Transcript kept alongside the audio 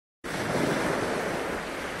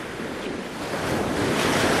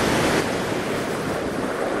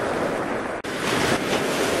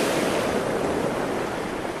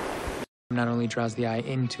not only draws the eye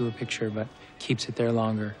into a picture, but keeps it there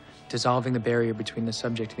longer, dissolving the barrier between the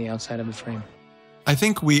subject and the outside of the frame. I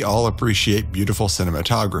think we all appreciate beautiful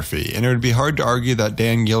cinematography, and it would be hard to argue that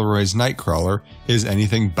Dan Gilroy's Nightcrawler is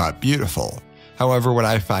anything but beautiful. However, what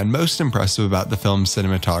I find most impressive about the film's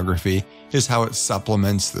cinematography is how it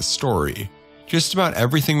supplements the story. Just about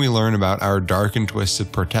everything we learn about our dark and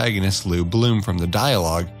twisted protagonist Lou Bloom from the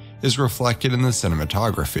dialogue is reflected in the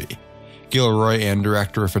cinematography. Gilroy and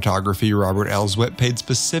director of photography Robert Elswit paid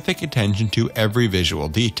specific attention to every visual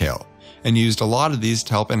detail, and used a lot of these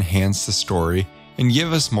to help enhance the story and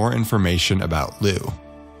give us more information about Lou.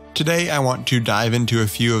 Today I want to dive into a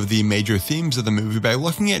few of the major themes of the movie by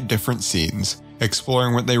looking at different scenes,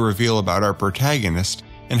 exploring what they reveal about our protagonist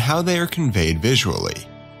and how they are conveyed visually.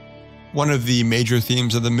 One of the major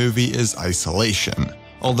themes of the movie is isolation.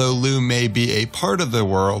 Although Lou may be a part of the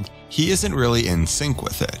world, he isn't really in sync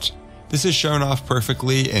with it. This is shown off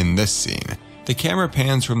perfectly in this scene. The camera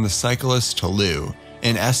pans from the cyclist to Lou.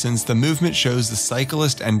 In essence, the movement shows the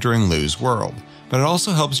cyclist entering Lou's world, but it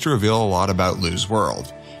also helps to reveal a lot about Lou's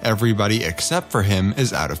world. Everybody except for him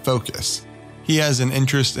is out of focus. He has an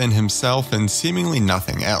interest in himself and seemingly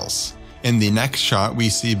nothing else. In the next shot, we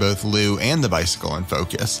see both Lou and the bicycle in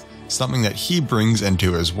focus, something that he brings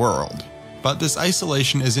into his world. But this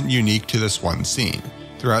isolation isn't unique to this one scene.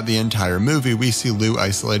 Throughout the entire movie, we see Lou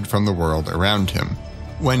isolated from the world around him.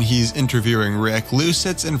 When he's interviewing Rick, Lou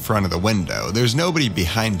sits in front of the window. There's nobody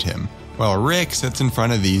behind him, while Rick sits in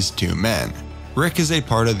front of these two men. Rick is a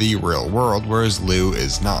part of the real world, whereas Lou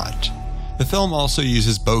is not. The film also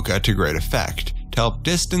uses bokeh to great effect, to help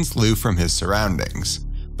distance Lou from his surroundings.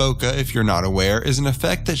 Bokeh, if you're not aware, is an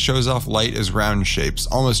effect that shows off light as round shapes,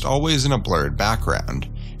 almost always in a blurred background.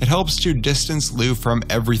 It helps to distance Lou from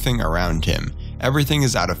everything around him. Everything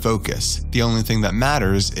is out of focus. The only thing that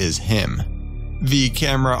matters is him. The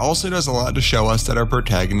camera also does a lot to show us that our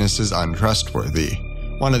protagonist is untrustworthy.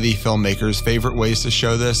 One of the filmmaker's favorite ways to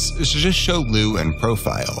show this is to just show Lou in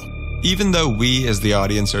profile. Even though we as the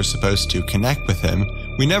audience are supposed to connect with him,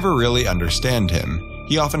 we never really understand him.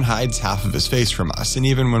 He often hides half of his face from us, and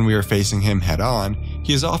even when we are facing him head on,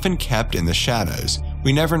 he is often kept in the shadows.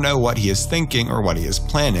 We never know what he is thinking or what he is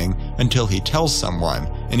planning until he tells someone,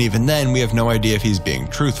 and even then we have no idea if he's being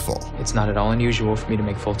truthful. It's not at all unusual for me to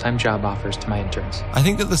make full-time job offers to my interns. I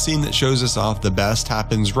think that the scene that shows us off the best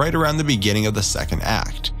happens right around the beginning of the second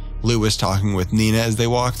act. Lou is talking with Nina as they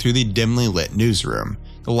walk through the dimly lit newsroom.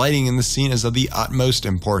 The lighting in the scene is of the utmost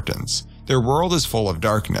importance. Their world is full of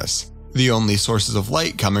darkness, the only sources of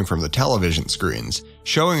light coming from the television screens,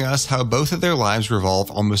 showing us how both of their lives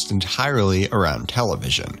revolve almost entirely around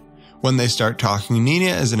television. When they start talking,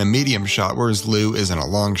 Nina is in a medium shot whereas Lou is in a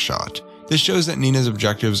long shot. This shows that Nina's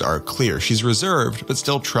objectives are clear. She's reserved but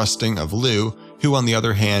still trusting of Lou, who on the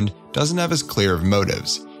other hand doesn't have as clear of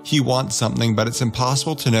motives. He wants something, but it's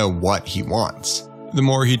impossible to know what he wants. The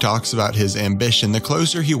more he talks about his ambition, the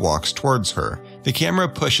closer he walks towards her. The camera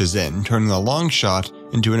pushes in, turning the long shot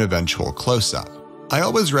into an eventual close-up. I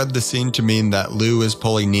always read the scene to mean that Lou is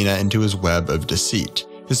pulling Nina into his web of deceit.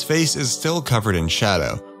 His face is still covered in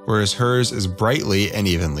shadow, whereas hers is brightly and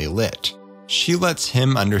evenly lit. She lets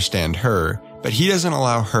him understand her, but he doesn't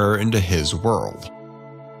allow her into his world.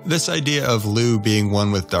 This idea of Lou being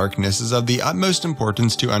one with darkness is of the utmost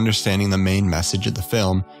importance to understanding the main message of the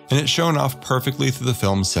film, and it's shown off perfectly through the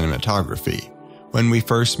film's cinematography. When we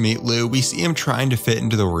first meet Lou, we see him trying to fit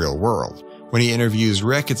into the real world. When he interviews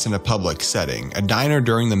Rick, it's in a public setting, a diner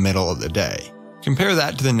during the middle of the day. Compare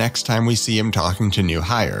that to the next time we see him talking to new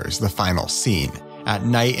hires, the final scene, at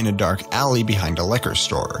night in a dark alley behind a liquor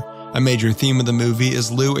store. A major theme of the movie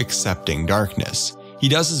is Lou accepting darkness. He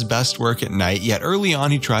does his best work at night, yet early on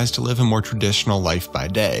he tries to live a more traditional life by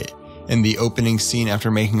day. In the opening scene, after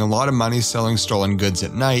making a lot of money selling stolen goods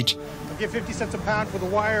at night, I'll give 50 cents a pound for the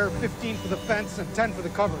wire, 15 for the fence, and 10 for the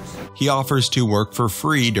covers. He offers to work for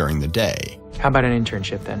free during the day. How about an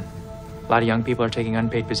internship then? A lot of young people are taking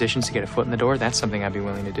unpaid positions to get a foot in the door. That's something I'd be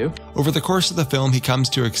willing to do. Over the course of the film, he comes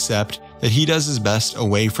to accept that he does his best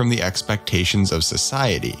away from the expectations of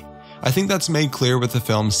society. I think that's made clear with the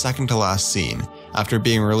film's second to last scene. After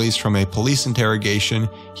being released from a police interrogation,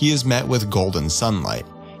 he is met with golden sunlight.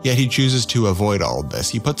 Yet he chooses to avoid all of this.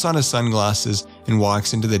 He puts on his sunglasses and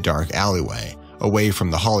walks into the dark alleyway, away from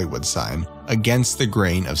the Hollywood sign, against the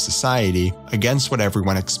grain of society, against what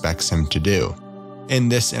everyone expects him to do. In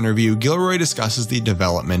this interview, Gilroy discusses the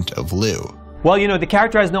development of Lou. Well, you know, the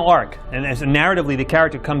character has no arc, and as narratively, the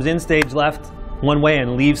character comes in stage left one way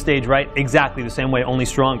and leaves stage right exactly the same way, only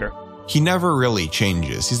stronger. He never really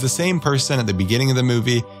changes. He's the same person at the beginning of the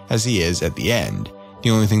movie as he is at the end. The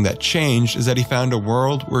only thing that changed is that he found a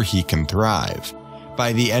world where he can thrive.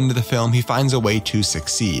 By the end of the film, he finds a way to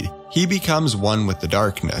succeed. He becomes one with the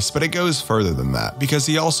darkness, but it goes further than that, because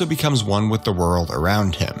he also becomes one with the world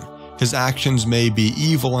around him. His actions may be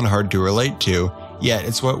evil and hard to relate to, yet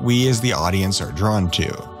it's what we as the audience are drawn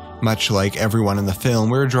to. Much like everyone in the film,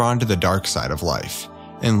 we're drawn to the dark side of life.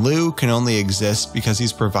 And Lou can only exist because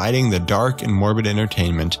he's providing the dark and morbid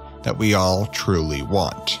entertainment that we all truly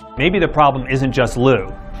want. Maybe the problem isn't just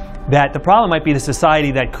Lou. That the problem might be the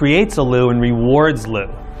society that creates a Lou and rewards Lou,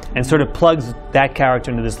 and sort of plugs that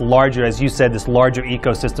character into this larger, as you said, this larger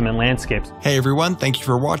ecosystem and landscapes. Hey everyone, thank you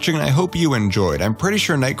for watching and I hope you enjoyed. I'm pretty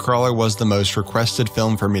sure Nightcrawler was the most requested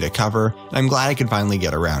film for me to cover, and I'm glad I could finally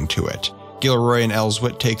get around to it. Gilroy and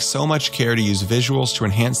Ellsworth take so much care to use visuals to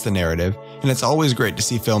enhance the narrative, and it's always great to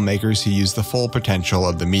see filmmakers who use the full potential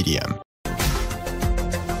of the medium.